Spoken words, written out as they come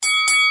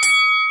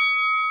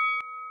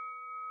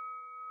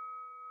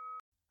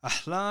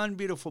Ahlan,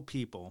 beautiful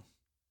people.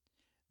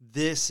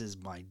 This is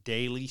my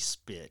daily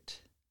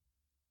spit.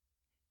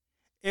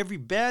 Every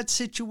bad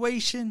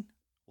situation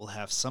will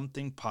have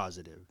something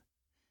positive.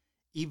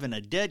 Even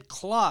a dead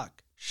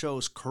clock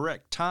shows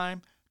correct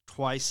time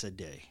twice a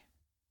day.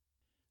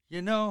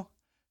 You know,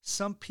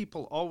 some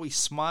people always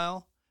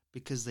smile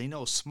because they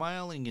know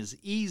smiling is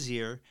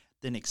easier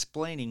than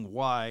explaining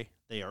why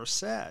they are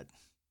sad.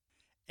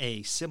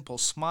 A simple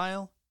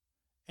smile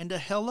and a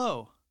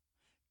hello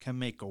can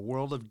make a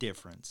world of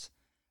difference,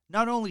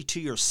 not only to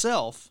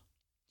yourself,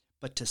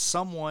 but to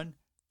someone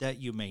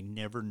that you may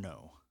never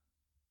know.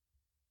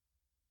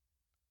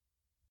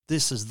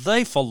 This is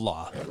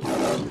Zaifullah,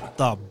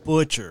 the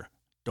Butcher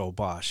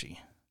Dobashi.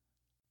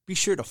 Be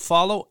sure to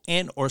follow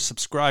and or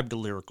subscribe to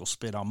Lyrical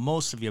Spit on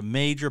most of your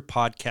major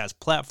podcast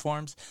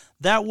platforms.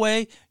 That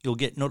way, you'll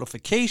get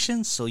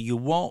notifications so you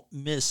won't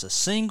miss a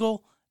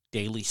single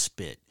daily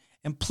spit.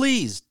 And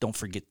please don't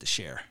forget to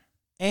share.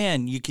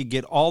 And you can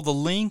get all the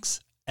links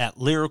at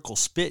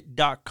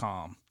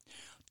lyricalspit.com.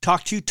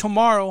 Talk to you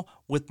tomorrow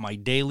with my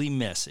daily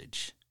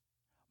message,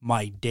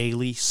 my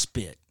daily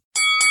spit.